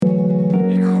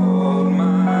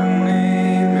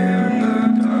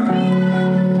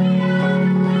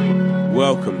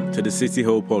to the City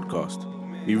Hill podcast.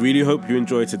 We really hope you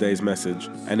enjoyed today's message,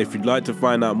 and if you'd like to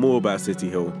find out more about City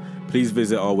Hill, please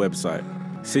visit our website,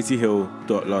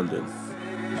 cityhill.london.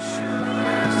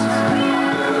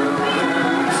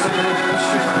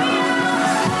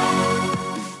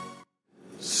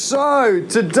 So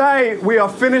today we are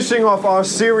finishing off our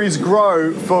series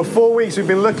Grow. For 4 weeks we've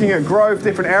been looking at growth,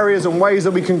 different areas and ways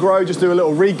that we can grow. Just do a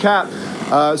little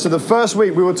recap. So the first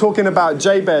week we were talking about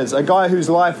Jabez, a guy whose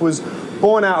life was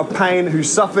born out of pain, who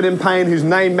suffered in pain, whose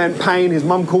name meant pain. His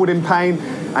mum called him pain,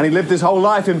 and he lived his whole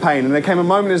life in pain. And there came a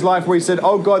moment in his life where he said,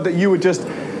 "Oh God, that you would just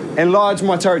enlarge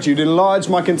my territory, you'd enlarge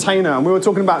my container." And we were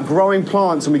talking about growing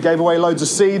plants, and we gave away loads of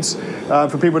seeds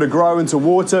for people to grow and to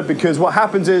water, because what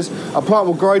happens is a plant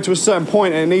will grow to a certain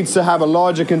point and it needs to have a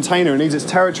larger container, it needs its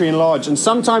territory enlarged. And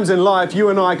sometimes in life, you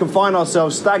and I can find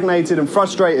ourselves stagnated and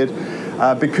frustrated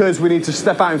because we need to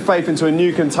step out in faith into a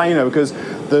new container, because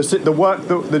the work,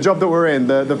 the job that we're in,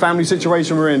 the family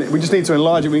situation we're in, we just need to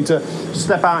enlarge it. We need to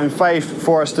step out in faith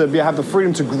for us to have the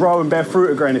freedom to grow and bear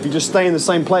fruit again. If you just stay in the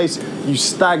same place, you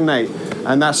stagnate,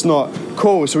 and that's not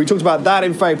cool. So we talked about that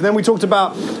in faith. Then we talked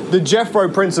about the Jethro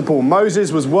principle.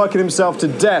 Moses was working himself to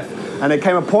death, and there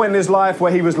came a point in his life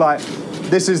where he was like,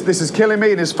 this is killing me,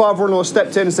 and his father-in-law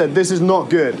stepped in and said, "This is not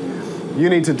good. You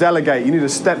need to delegate, you need to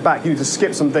step back, you need to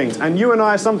skip some things." And you and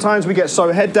I, sometimes we get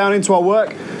so head down into our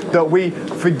work that we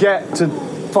forget to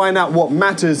find out what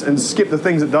matters and skip the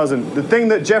things that doesn't. The thing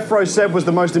that Jethro said was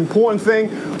the most important thing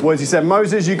was, he said,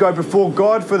 "Moses, you go before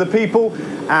God for the people,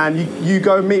 and you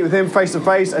go meet with him face to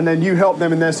face, and then you help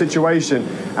them in their situation."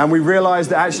 And we realized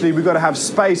that actually we've got to have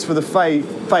space for the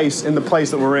face in the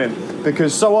place that we're in.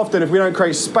 Because so often if we don't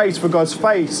create space for God's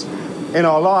face in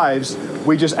our lives,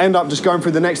 we just end up just going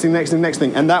through the next thing,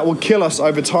 and that will kill us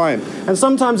over time. And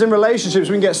sometimes in relationships,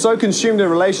 we can get so consumed in a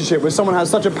relationship where someone has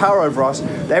such a power over us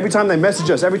that every time they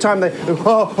message us, every time they,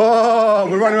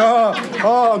 we're running,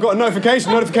 I've got a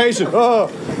notification,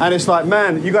 and it's like,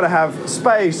 man, you got to have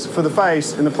space for the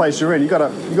face in the place you're in. You got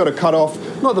to cut off,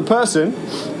 not the person,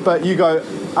 but you go,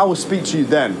 "I will speak to you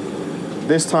then.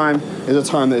 This time is a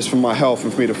time that is for my health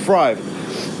and for me to thrive."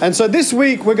 And so this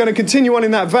week, we're going to continue on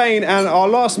in that vein, and our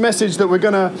last message that we're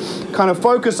going to kind of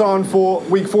focus on for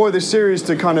week 4 of this series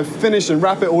to kind of finish and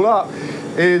wrap it all up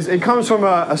it comes from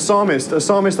a psalmist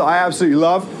that I absolutely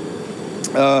love,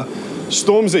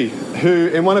 Stormzy, who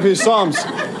in one of his psalms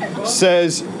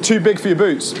says, "Too big for your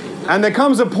boots." And there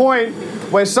comes a point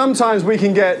where sometimes we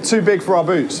can get too big for our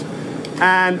boots.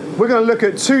 And we're going to look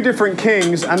at 2 different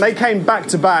kings, and they came back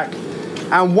to back,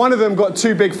 and one of them got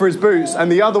too big for his boots, and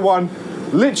the other one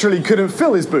literally couldn't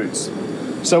fill his boots.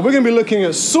 So we're going to be looking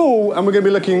at Saul, and we're going to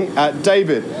be looking at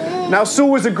David. Now, Saul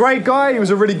was a great guy. He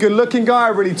was a really good-looking guy,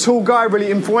 a really tall guy, really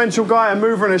influential guy, a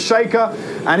mover and a shaker,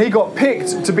 and he got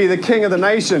picked to be the king of the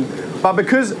nation. But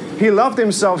because he loved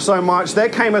himself so much, there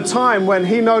came a time when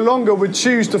he no longer would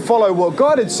choose to follow what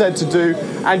God had said to do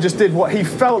and just did what he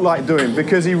felt like doing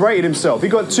because he rated himself. He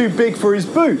got too big for his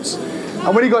boots.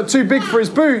 And when he got too big for his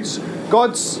boots,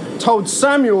 God told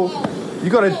Samuel, "You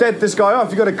got to dead this guy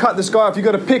off. You got to cut this guy off. You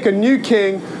got to pick a new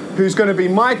king who's going to be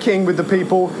my king with the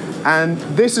people. And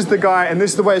this is the guy, and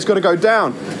this is the way it's got to go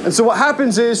down." And so what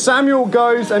happens is Samuel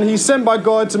goes, and he's sent by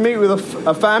God to meet with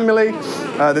a family.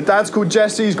 The dad's called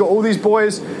Jesse. He's got all these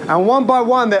boys, and one by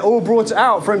one, they're all brought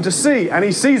out for him to see. And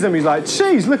he sees them. He's like,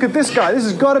 "Geez, look at this guy. This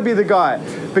has got to be the guy,"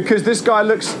 because this guy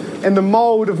looks in the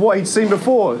mold of what he'd seen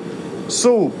before.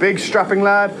 Saul, big strapping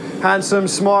lad, handsome,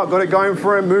 smart, got it going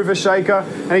for him, mover, shaker.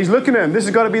 And he's looking at him. This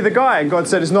has got to be the guy. And God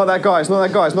said, "It's not that guy. It's not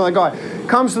that guy. It's not that guy."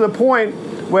 Comes to the point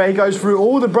where he goes through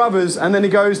all the brothers, and then he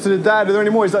goes to the dad, "Are there any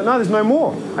more?" He's like, "No, there's no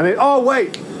more." And then, "Oh,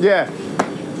 wait, yeah.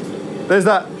 There's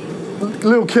that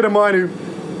little kid of mine who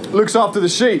looks after the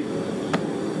sheep."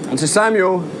 And so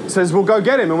Samuel says, "Well, go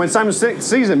get him." And when Samuel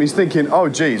sees him, he's thinking, "Oh,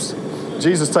 geez,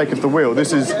 Jesus taketh the wheel.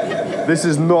 This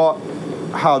is not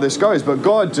how this goes." But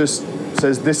God just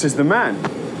says, "This is the man,"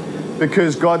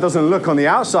 because God doesn't look on the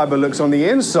outside but looks on the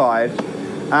inside.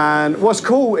 And what's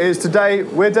cool is today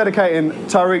we're dedicating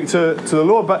Tariq to the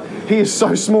Lord, but he is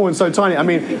so small and so tiny. I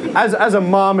mean, as a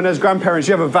mum and as grandparents,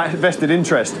 you have a vested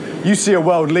interest. You see a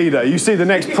world leader, you see the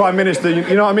next prime minister,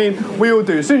 you know what I mean? We all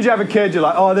do. As soon as you have a kid, you're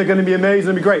like, "Oh, they're going to be amazing,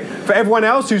 they'll be great." For everyone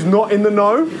else who's not in the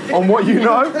know on what you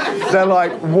know, they're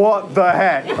like, "What the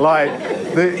heck?" Like,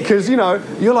 because, you know,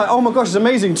 you're like, "Oh my gosh, it's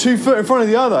amazing, 2 foot in front of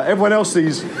the other." Everyone else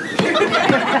sees...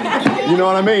 You know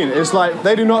what I mean? It's like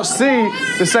they do not see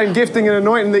the same gifting and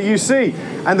anointing that you see.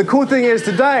 And the cool thing is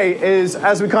today is,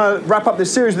 as we kind of wrap up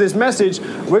this series with this message,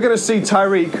 we're going to see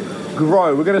Tariq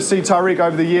grow. We're going to see Tariq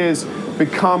over the years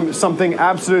become something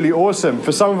absolutely awesome.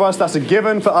 For some of us, that's a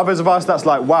given. For others of us, that's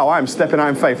like, wow, I'm stepping out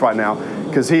in faith right now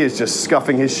because he is just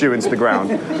scuffing his shoe into the ground.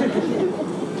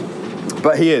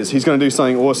 But he's going to do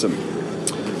something awesome.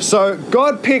 So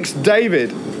God picks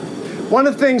David. One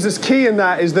of the things that's key in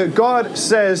that is that God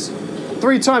says,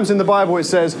 3 times in the Bible it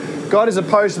says, God is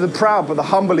opposed to the proud, but the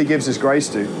humble he gives his grace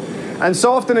to. And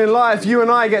so often in life, you and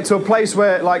I get to a place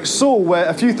where, like Saul, where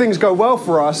a few things go well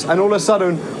for us, and all of a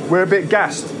sudden, we're a bit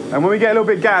gassed. And when we get a little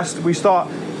bit gassed, we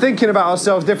start thinking about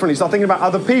ourselves differently, start thinking about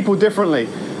other people differently.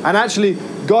 And actually,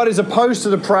 God is opposed to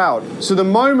the proud. So the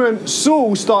moment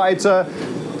Saul started to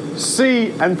see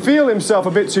and feel himself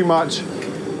a bit too much,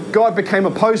 God became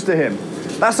opposed to him.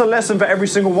 That's a lesson for every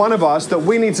single one of us, that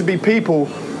we need to be people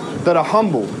that are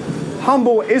humble.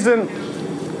 Humble isn't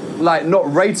like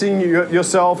not rating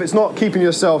yourself. It's not keeping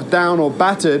yourself down or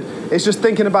battered. It's just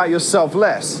thinking about yourself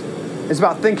less. It's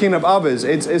about thinking of others.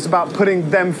 It's about putting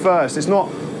them first. It's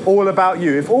not all about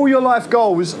you. If all your life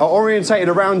goals are orientated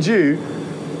around you,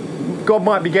 God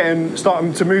might be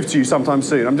starting to move to you sometime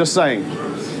soon. I'm just saying.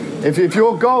 If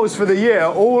your goals for the year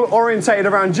are all orientated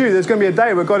around you, there's going to be a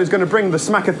day where God is going to bring the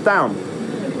smacketh down.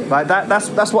 Like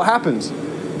that's what happens.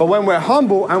 But when we're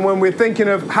humble and when we're thinking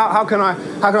of how can I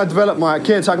develop my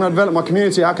kids, how can I develop my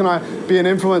community, how can I be an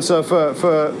influencer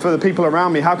for the people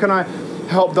around me, how can I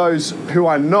help those who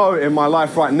I know in my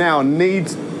life right now need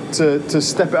to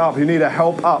step it up, who need a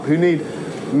help up,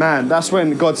 that's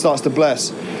when God starts to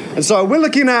bless. And so we're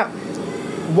looking at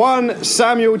 1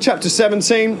 Samuel chapter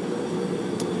 17,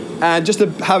 and just to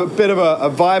have a bit of a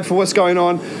vibe for what's going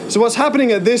on. So what's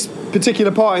happening at this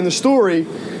particular part in the story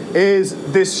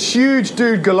is this huge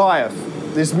dude Goliath,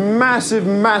 this massive,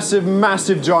 massive,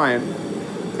 massive giant,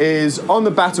 is on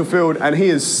the battlefield, and he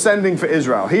is sending for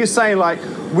Israel. He is saying, like,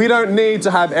 we don't need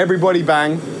to have everybody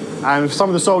bang. And some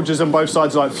of the soldiers on both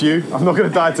sides are like, phew, I'm not going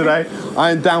to die today.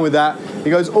 I ain't down with that. He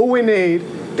goes, all we need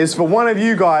is for one of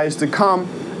you guys to come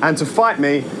and to fight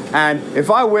me. And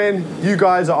if I win, you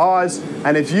guys are ours.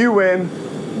 And if you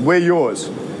win, we're yours.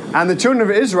 And the children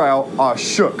of Israel are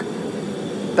shook.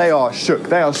 They are shook.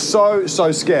 They are so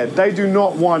scared. They do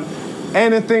not want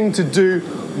anything to do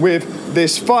with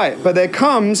this fight. But there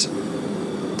comes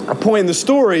a point in the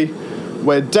story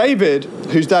where David,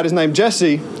 whose dad is named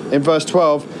Jesse, in verse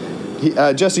 12,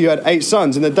 Jesse, who had 8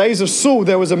 sons. In the days of Saul,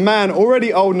 there was a man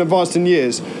already old and advanced in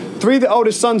years. 3 of the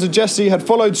oldest sons of Jesse had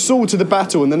followed Saul to the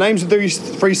battle. And the names of these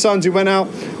 3 sons who went out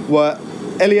were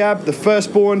Eliab, the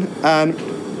firstborn, and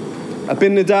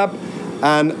Abinadab,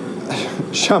 and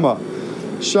Shammah.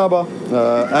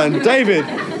 And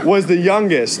David was the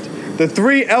youngest. The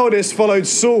 3 eldest followed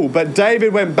Saul, but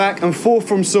David went back and forth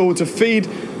from Saul to feed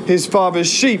his father's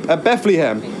sheep at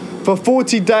Bethlehem. For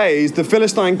 40 days the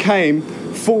Philistine came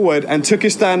forward and took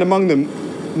his stand among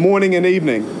them morning and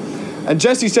evening. And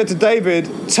Jesse said to David,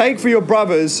 take for your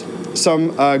brothers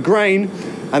some grain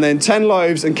and then 10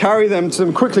 loaves and carry them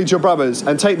quickly to your brothers,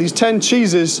 and take these 10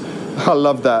 cheeses, I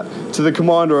love that, to the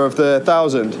commander of the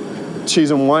 1,000.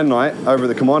 Cheese and wine night over at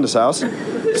the commander's house.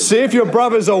 See if your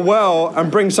brothers are well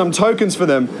and bring some tokens for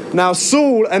them. Now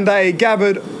Saul and they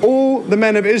gathered all the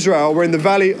men of Israel were in the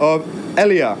valley of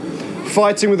Elah,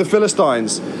 fighting with the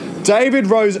Philistines. David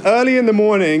rose early in the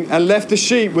morning and left the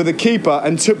sheep with the keeper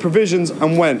and took provisions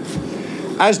and went,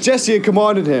 as Jesse had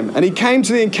commanded him. And he came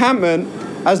to the encampment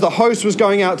as the host was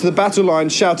going out to the battle line,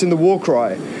 shouting the war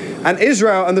cry. And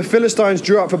Israel and the Philistines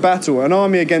drew up for battle, an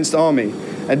army against army.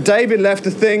 And David left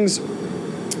the things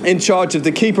in charge of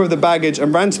the keeper of the baggage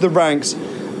and ran to the ranks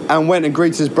and went and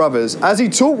greeted his brothers. As he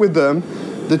talked with them,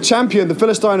 the champion, the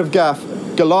Philistine of Gath,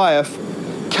 Goliath,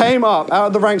 came up out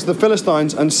of the ranks of the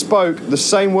Philistines and spoke the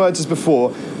same words as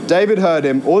before. David heard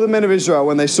him. All the men of Israel,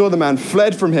 when they saw the man,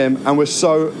 fled from him and were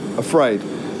so afraid.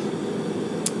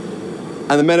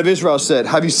 And the men of Israel said,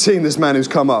 have you seen this man who's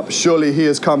come up? Surely he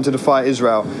has come to defy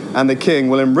Israel, and the king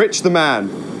will enrich the man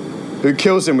who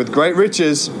kills him with great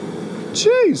riches.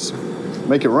 Jeez,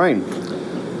 make it rain.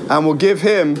 And will give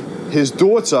him his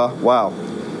daughter, wow,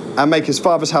 and make his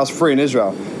father's house free in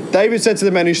Israel. David said to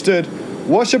the men who stood,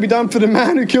 what shall be done for the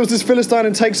man who kills this Philistine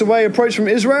and takes away approach from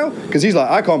Israel? Because he's like,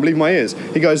 I can't believe my ears.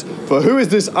 He goes, for who is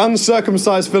this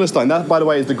uncircumcised Philistine? That, by the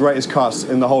way, is the greatest cuss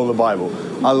in the whole of the Bible.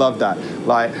 I love that.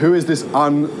 Like, who is this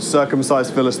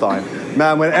uncircumcised Philistine?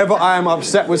 Man, whenever I am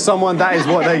upset with someone, that is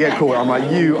what they get called. I'm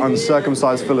like, you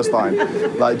uncircumcised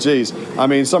Philistine. Like, geez. I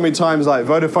mean, so many times, like,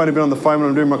 Vodafone have been on the phone when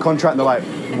I'm doing my contract, and they're like,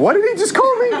 what did he just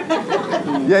call me?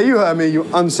 Yeah, you heard me, you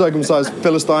uncircumcised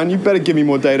Philistine. You better give me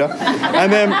more data.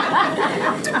 And then,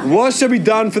 what shall be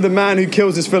done for the man who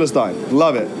kills this Philistine?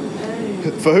 Love it.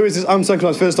 For who is this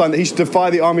uncircumcised Philistine that he should defy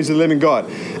the armies of the living God?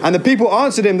 And the people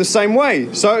answered him the same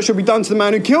way. So it shall be done to the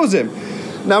man who kills him.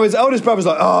 Now his eldest brother's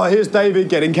like, oh, here's David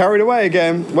getting carried away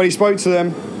again. When he spoke to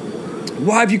them,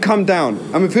 why have you come down?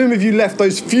 And with whom have you left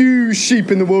those few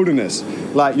sheep in the wilderness?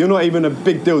 Like, you're not even a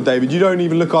big deal, David. You don't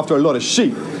even look after a lot of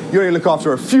sheep. You only look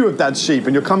after a few of Dad's sheep,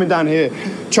 and you're coming down here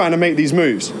trying to make these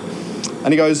moves.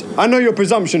 And he goes, I know your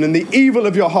presumption and the evil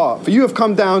of your heart, for you have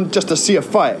come down just to see a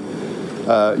fight.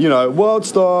 World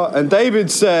star. And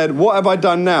David said, what have I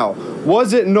done now?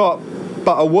 Was it not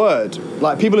but a word?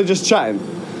 Like, people are just chatting.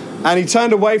 And he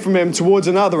turned away from him towards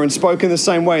another and spoke in the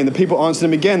same way. And the people answered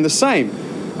him again the same.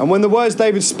 And when the words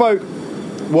David spoke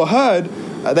were heard,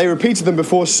 they repeated them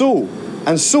before Saul.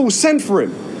 And Saul sent for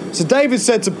him. So David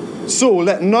said to Saul,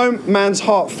 let no man's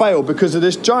heart fail because of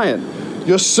this giant.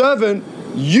 Your servant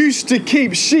used to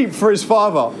keep sheep for his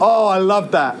father. Oh, I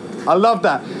love that. I love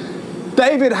that.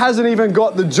 David hasn't even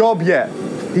got the job yet.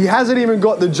 He hasn't even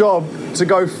got the job to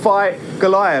go fight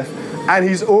Goliath. And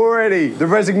he's already, the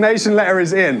resignation letter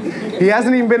is in. He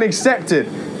hasn't even been accepted.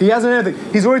 He hasn't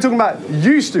anything. He's already talking about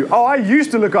used to. Oh, I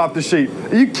used to look after sheep.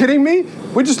 Are you kidding me?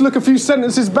 We just look a few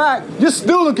sentences back. You're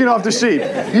still looking after sheep.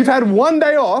 You've had one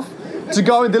day off to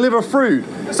go and deliver food.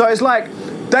 So it's like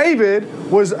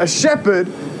David was a shepherd,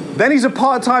 then he's a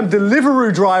part-time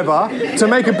Deliveroo driver to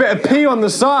make a bit of pee on the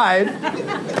side,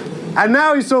 and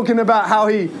now he's talking about how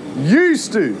he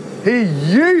used to. He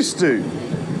used to.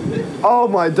 Oh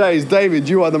my days, David,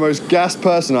 you are the most gassed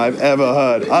person I've ever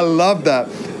heard. I love that.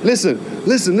 Listen.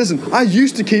 I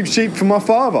used to keep sheep for my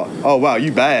father. Oh wow,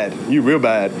 you bad. You real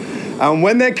bad. And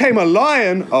when there came a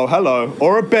lion, oh hello,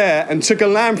 or a bear, and took a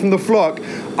lamb from the flock,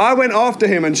 I went after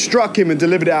him and struck him and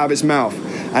delivered it out of its mouth.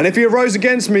 And if he arose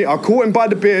against me, I caught him by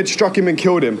the beard, struck him and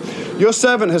killed him. Your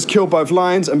servant has killed both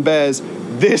lions and bears.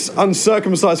 This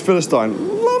uncircumcised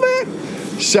Philistine, love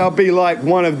it, shall be like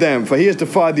one of them, for he has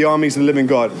defied the armies of the living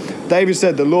God. David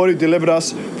said, the Lord who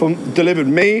delivered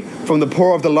me from the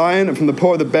paw of the lion and from the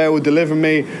paw of the bear will deliver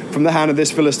me from the hand of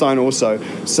this Philistine also.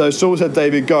 So Saul said,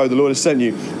 David, go, the Lord has sent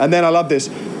you. And then I love this.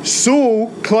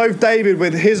 Saul clothed David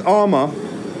with his armor.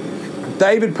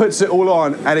 David puts it all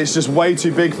on and it's just way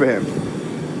too big for him.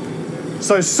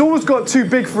 So Saul's got too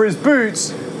big for his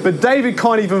boots, but David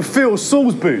can't even feel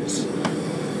Saul's boots.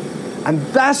 And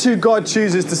that's who God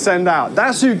chooses to send out.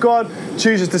 That's who God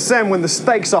chooses to send when the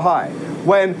stakes are high.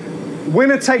 When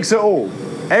winner takes it all.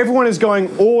 Everyone is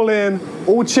going all in,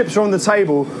 all chips are on the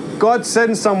table. God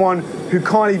sends someone who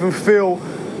can't even feel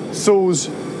Saul's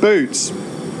boots.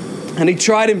 And he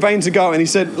tried in vain to go, and he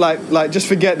said, like, just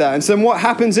forget that. And so then what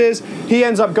happens is, he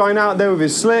ends up going out there with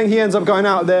his sling, he ends up going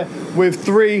out there with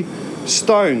 3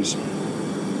 stones.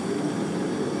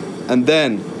 And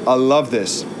then, I love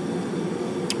this.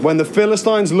 When the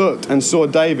Philistines looked and saw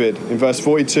David, in verse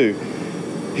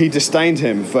 42, he disdained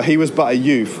him, for he was but a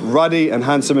youth, ruddy and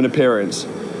handsome in appearance.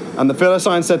 And the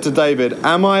Philistine said to David,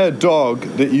 am I a dog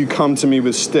that you come to me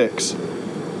with sticks?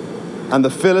 And the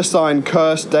Philistine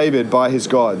cursed David by his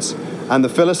gods. And the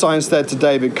Philistine said to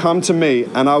David, come to me,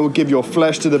 and I will give your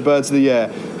flesh to the birds of the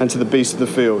air and to the beasts of the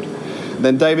field.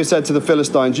 Then David said to the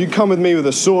Philistines, you come with me with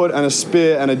a sword and a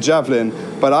spear and a javelin,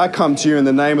 but I come to you in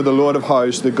the name of the Lord of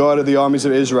hosts, the God of the armies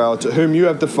of Israel, to whom you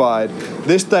have defied.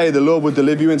 This day the Lord will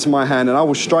deliver you into my hand, and I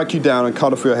will strike you down and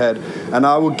cut off your head. And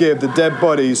I will give the dead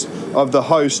bodies of the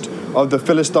host of the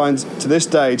Philistines to this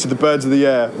day to the birds of the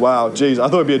air. Wow, geez, I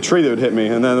thought it'd be a tree that would hit me.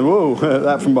 And then, whoa,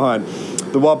 that from behind.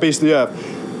 The wild beasts of the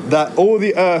earth. That all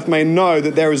the earth may know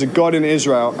that there is a God in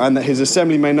Israel, and that his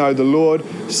assembly may know the Lord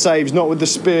saves not with the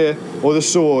spear or the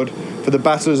sword, for the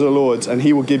battle is the Lord's, and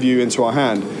he will give you into our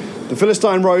hand. The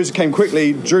Philistine rose, came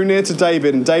quickly, drew near to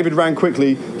David, and David ran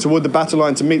quickly toward the battle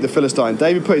line to meet the Philistine.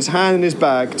 David put his hand in his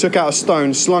bag, took out a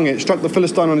stone, slung it, struck the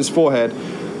Philistine on his forehead.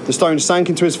 The stone sank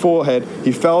into his forehead.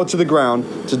 He fell to the ground.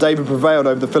 So David prevailed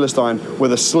over the Philistine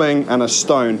with a sling and a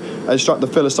stone, and struck the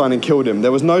Philistine and killed him.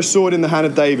 There was no sword in the hand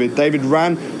of David. David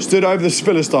ran, stood over the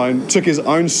Philistine, took his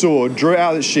own sword, drew it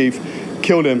out of its sheath,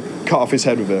 killed him, cut off his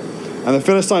head with it. And the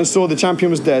Philistines saw the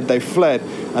champion was dead. They fled,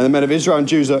 and the men of Israel and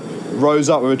Judah rose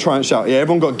up with a triumphant shout. Yeah,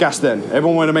 everyone got gassed then.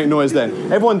 Everyone wanted to make noise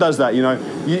then. Everyone does that, you know.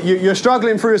 You're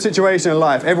struggling through a situation in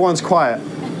life. Everyone's quiet.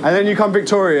 And then you come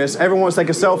victorious. Everyone wants to take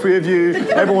a selfie of you.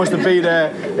 Everyone wants to be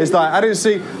there. It's like, I didn't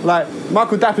see, like,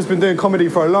 Michael Dapper's been doing comedy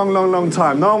for a long, long, long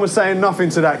time. No one was saying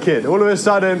nothing to that kid. All of a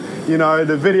sudden, you know,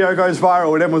 the video goes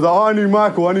viral. And everyone's like, oh, I knew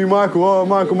Michael. Oh,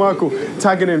 Michael.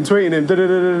 Tagging him, tweeting him,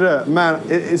 da-da-da-da-da. Man,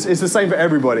 it's the same for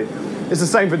everybody. It's the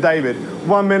same for David.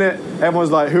 1 minute,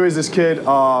 everyone's like, who is this kid?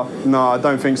 No, I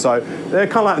don't think so. They're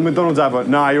kind of like the McDonald's advert.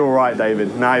 Nah, you're all right,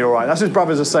 David. Nah, you're all right. That's what his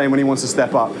brothers are saying when he wants to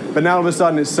step up. But now all of a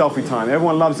sudden it's selfie time.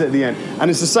 Everyone loves it at the end. And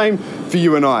it's the same for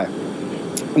you and I.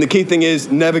 And the key thing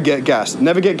is never get gassed.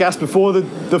 Never get gassed before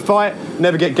the fight,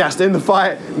 never get gassed in the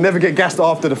fight, never get gassed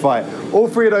after the fight. All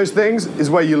three of those things is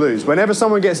where you lose. Whenever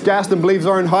someone gets gassed and believes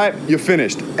their own hype, you're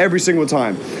finished every single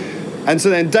time. And so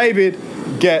then David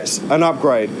gets an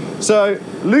upgrade. So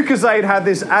Lucozade had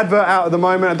this advert out at the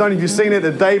moment. I don't know if you've seen it,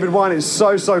 the David one. It's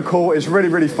so cool. It's really,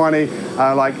 really funny.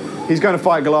 He's going to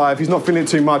fight Goliath. He's not feeling it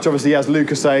too much. Obviously, he has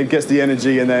Lucozade, gets the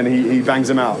energy, and then he bangs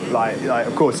him out. Like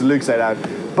of course, the Lucozade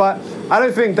ad. But I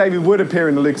don't think David would appear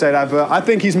in the Lucozade advert. I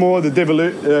think he's more the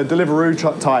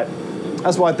Deliveroo type.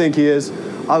 That's what I think he is.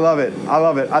 I love it.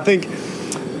 I think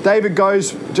David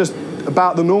goes just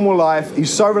about the normal life.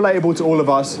 He's so relatable to all of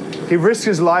us. He risks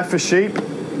his life for sheep.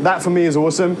 That for me is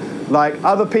awesome. Like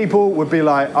other people would be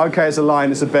like, okay, it's a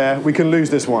lion, it's a bear. We can lose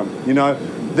this one. You know,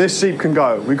 this sheep can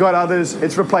go. We've got others.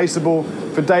 It's replaceable.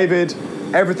 For David,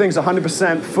 everything's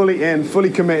 100% fully in, fully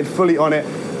committed, fully on it.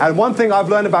 And one thing I've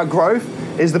learned about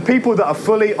growth is the people that are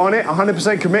fully on it,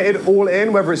 100% committed, all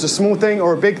in, whether it's a small thing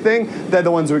or a big thing, they're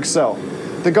the ones who excel.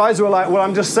 The guys who are like, well,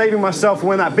 I'm just saving myself for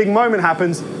when that big moment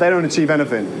happens, they don't achieve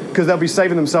anything because they'll be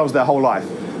saving themselves their whole life.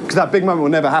 Because that big moment will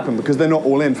never happen because they're not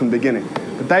all in from the beginning.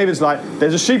 But David's like,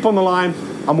 there's a sheep on the line,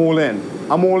 I'm all in.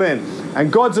 I'm all in.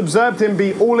 And God's observed him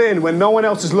be all in when no one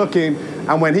else is looking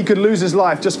and when he could lose his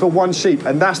life just for one sheep.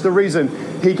 And that's the reason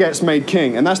he gets made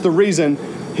king. And that's the reason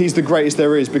he's the greatest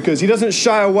there is, because he doesn't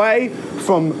shy away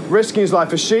from risking his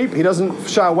life for sheep. He doesn't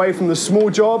shy away from the small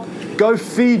job. Go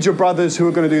feed your brothers who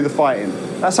are going to do the fighting.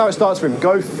 That's how it starts for him.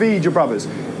 Go feed your brothers.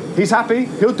 He's happy.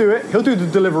 He'll do it. He'll do the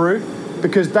Deliveroo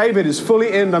because David is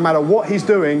fully in no matter what he's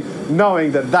doing,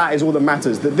 knowing that that is all that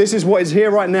matters, that this is what is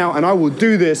here right now and I will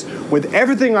do this with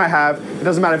everything I have. It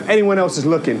doesn't matter if anyone else is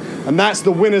looking. And that's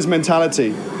the winner's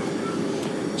mentality.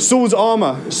 Saul's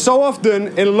armor. So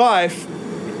often in life,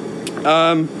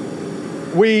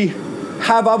 we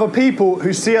have other people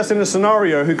who see us in a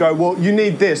scenario who go, well, you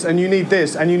need this and you need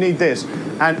this and you need this.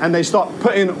 And they start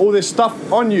putting all this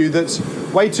stuff on you that's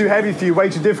way too heavy for you, way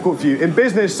too difficult for you. In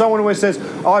business, someone always says,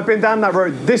 oh, I've been down that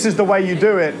road. This is the way you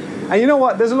do it. And you know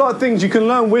what? There's a lot of things you can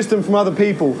learn wisdom from other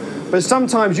people. But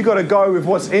sometimes you got to go with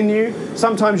what's in you.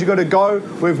 Sometimes you got to go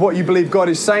with what you believe God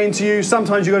is saying to you.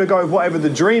 Sometimes you got to go with whatever the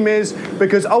dream is.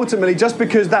 Because ultimately, just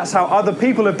because that's how other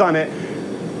people have done it,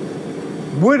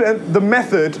 wouldn't the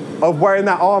method of wearing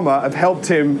that armor have helped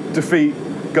him defeat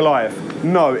Goliath?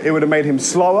 No, it would have made him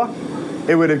slower.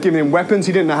 It would have given him weapons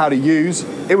he didn't know how to use.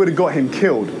 It would have got him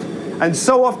killed. And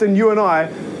so often you and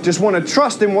I just want to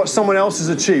trust in what someone else has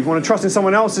achieved, want to trust in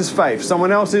someone else's faith,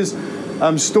 someone else's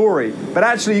story. But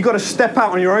actually you've got to step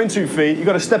out on your own 2 feet. You've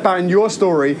got to step out in your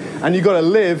story and you've got to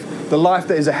live the life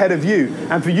that is ahead of you.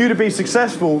 And for you to be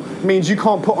successful means you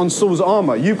can't put on Saul's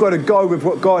armor. You've got to go with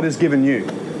what God has given you.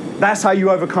 That's how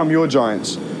you overcome your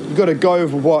giants. You've got to go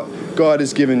with what God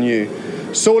has given you.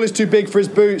 Saul is too big for his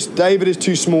boots. David is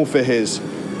too small for his.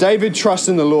 David trusts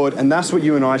in the Lord, and that's what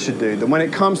you and I should do. That when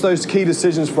it comes to those key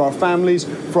decisions for our families,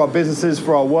 for our businesses,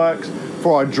 for our works,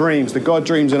 for our dreams, the God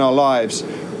dreams in our lives,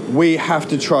 we have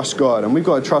to trust God. And we've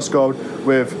got to trust God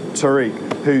with Tariq,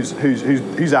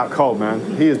 who's out cold,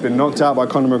 man. He has been knocked out by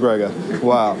Conor McGregor.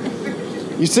 Wow.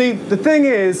 You see, the thing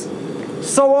is,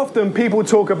 so often people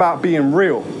talk about being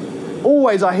real.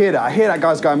 Always I hear that. I hear that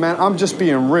guys going, man, I'm just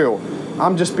being real.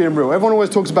 I'm just being real. Everyone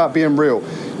always talks about being real.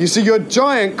 You see, your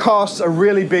giant casts a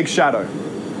really big shadow.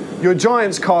 Your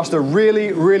giants cast a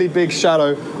really, really big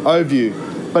shadow over you.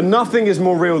 But nothing is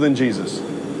more real than Jesus.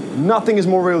 Nothing is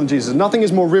more real than Jesus. Nothing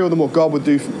is more real than what God would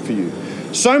do for you.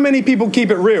 So many people keep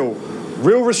it real.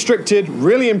 Real restricted,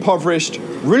 really impoverished,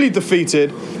 really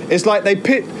defeated. It's like they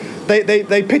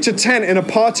pitch a tent in a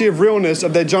party of realness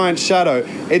of their giant shadow.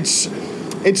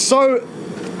 It's so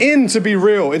in to be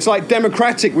real. It's like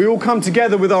democratic. We all come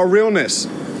together with our realness,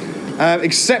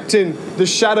 accepting the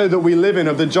shadow that we live in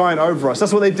of the giant over us.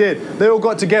 That's what they did. They all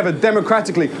got together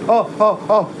democratically.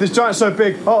 Oh, this giant's so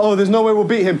big. Oh, there's no way we'll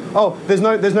beat him. Oh, there's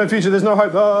no future. There's no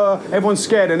hope. Everyone's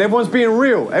scared and everyone's being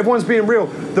real. Everyone's being real.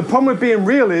 The problem with being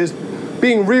real is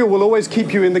being real will always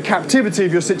keep you in the captivity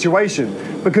of your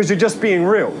situation because you're just being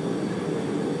real.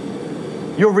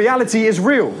 Your reality is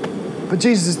real, but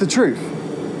Jesus is the truth.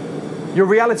 Your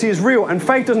reality is real, and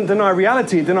faith doesn't deny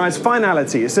reality, it denies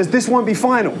finality. It says this won't be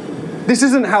final. This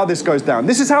isn't how this goes down.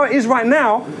 This is how it is right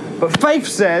now, but faith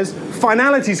says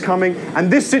finality's coming, and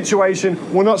this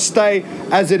situation will not stay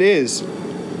as it is.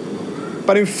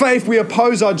 But in faith, we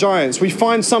oppose our giants. We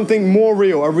find something more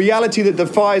real, a reality that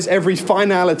defies every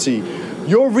finality.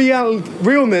 Your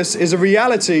realness is a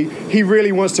reality he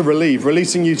really wants to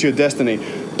releasing you to your destiny.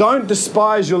 Don't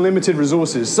despise your limited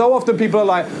resources. So often people are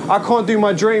like, I can't do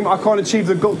my dream. I can't achieve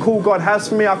the call God has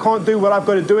for me. I can't do what I've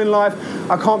got to do in life.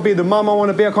 I can't be the mum I want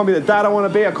to be. I can't be the dad I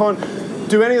want to be. I can't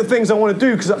do any of the things I want to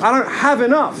do because I don't have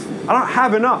enough. I don't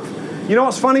have enough. You know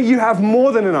what's funny? You have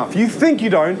more than enough. You think you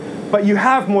don't, but you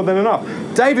have more than enough.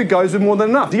 David goes with more than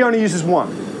enough. He only uses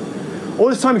one. All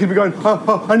this time he could be going,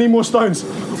 I need more stones.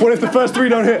 What if the first 3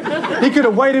 don't hit? He could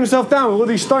have weighed himself down with all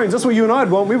these stones. That's what you and I'd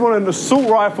want. We want an assault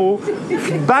rifle,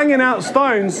 banging out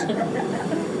stones.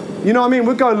 You know what I mean?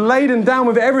 We'd go laden down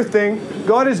with everything.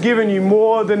 God has given you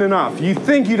more than enough. You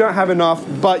think you don't have enough,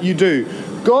 but you do.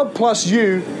 God plus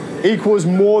you equals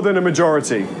more than a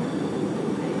majority.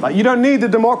 Like, you don't need the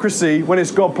democracy when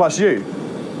it's God plus you.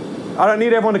 I don't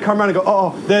need everyone to come around and go,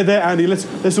 oh, there, Andy,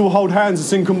 let's all hold hands and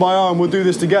sing Kumbaya and we'll do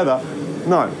this together.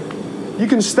 No. You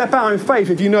can step out in faith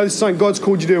if you know this is something God's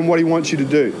called you to do and what he wants you to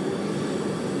do.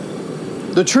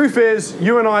 The truth is,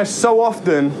 you and I so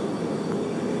often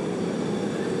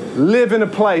live in a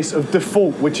place of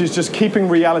default, which is just keeping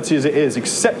reality as it is,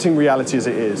 accepting reality as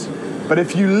it is. But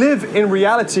if you live in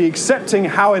reality, accepting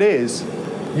how it is,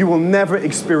 you will never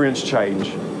experience change.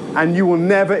 And you will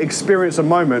never experience a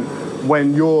moment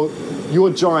when your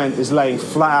giant is laying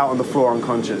flat out on the floor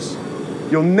unconscious.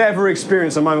 You'll never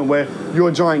experience a moment where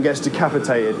your giant gets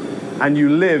decapitated and you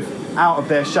live out of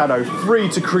their shadow, free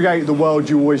to create the world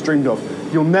you always dreamed of.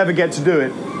 You'll never get to do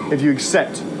it if you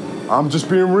accept, I'm just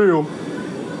being real.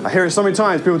 I hear it so many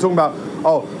times, people talking about,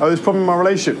 oh, there's a problem in my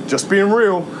relationship, just being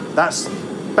real. That's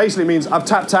basically means I've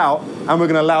tapped out and we're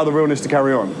going to allow the realness to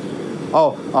carry on.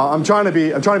 I'm trying to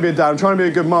be a dad, I'm trying to be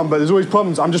a good mum, but there's always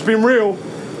problems, I'm just being real.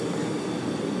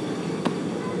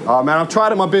 Oh man, I've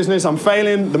tried at my business, I'm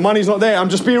failing, the money's not there, I'm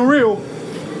just being real.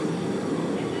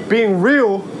 Being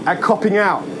real at copping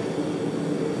out.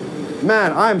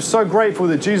 Man, I am so grateful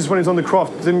that Jesus, when he's on the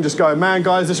cross, didn't just go, man,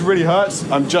 guys, this really hurts,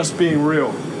 I'm just being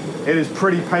real. It is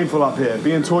pretty painful up here,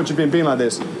 being tortured, being like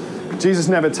this. Jesus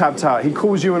never tapped out. He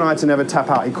calls you and I to never tap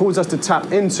out. He calls us to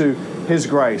tap into his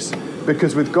grace.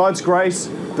 Because with God's grace,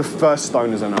 the first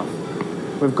stone is enough.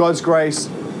 With God's grace,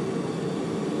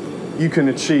 you can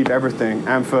achieve everything.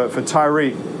 And for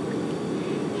Tyreek,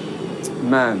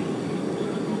 man,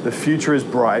 the future is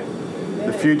bright.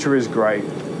 The future is great.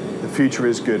 The future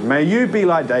is good. May you be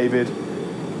like David.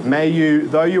 May you,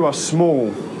 though you are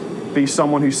small, be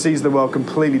someone who sees the world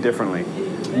completely differently.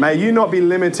 May you not be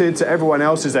limited to everyone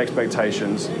else's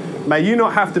expectations. May you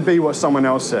not have to be what someone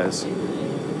else says.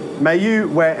 May you,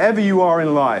 wherever you are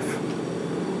in life,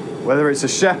 whether it's a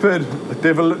shepherd, a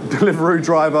Deliveroo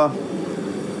driver,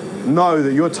 know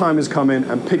that your time is coming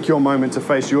and pick your moment to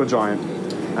face your giant.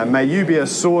 And may you be a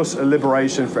source of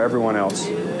liberation for everyone else.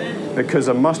 Because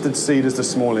a mustard seed is the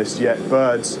smallest, yet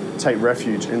birds take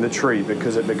refuge in the tree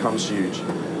because it becomes huge.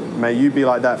 May you be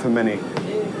like that for many.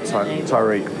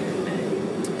 Tyreek.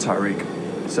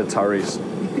 I said Tyrese.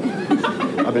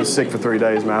 I've been sick for 3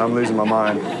 days, man. I'm losing my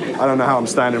mind. I don't know how I'm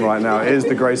standing right now. It is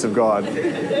the grace of God.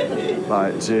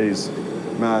 Like, jeez,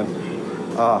 man.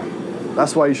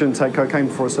 That's why you shouldn't take cocaine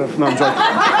before a surf. No, I'm joking.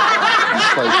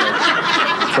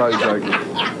 So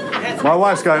joking. My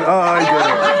wife's going, oh, I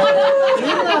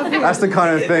get it. That's the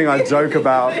kind of thing I joke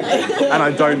about and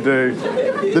I don't do.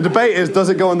 The debate is, does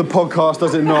it go on the podcast,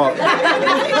 does it not?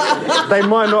 They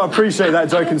might not appreciate that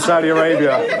joke in Saudi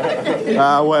Arabia.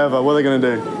 Whatever, what are they going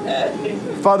to do?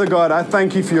 Father God, I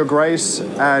thank you for your grace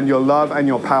and your love and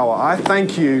your power. I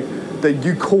thank you that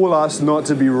you call us not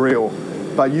to be real,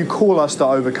 but you call us to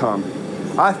overcome.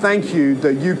 I thank you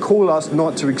that you call us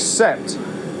not to accept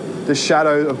the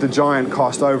shadow of the giant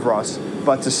cast over us,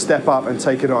 but to step up and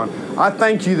take it on. I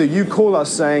thank you that you call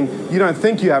us saying, you don't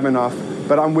think you have enough,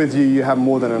 but I'm with you, you have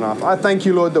more than enough. I thank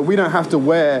you, Lord, that we don't have to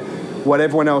wear what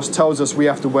everyone else tells us we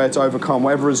have to wear to overcome,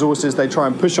 whatever resources they try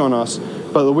and push on us,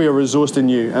 but that we are resourced in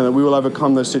you and that we will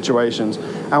overcome those situations.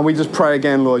 And we just pray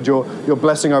again, Lord, your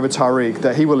blessing over Tyreek,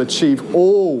 that he will achieve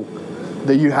all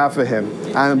that you have for him.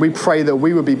 And we pray that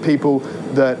we would be people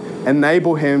that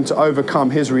enable him to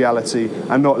overcome his reality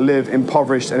and not live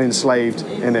impoverished and enslaved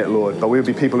in it, Lord. But we would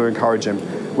be people who encourage him.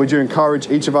 Would you encourage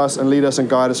each of us and lead us and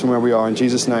guide us from where we are? In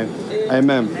Jesus' name,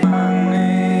 amen.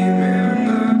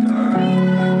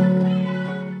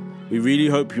 We really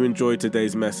hope you enjoyed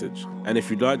today's message. And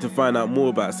if you'd like to find out more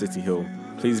about City Hill,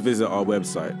 please visit our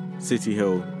website,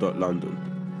 cityhill.london.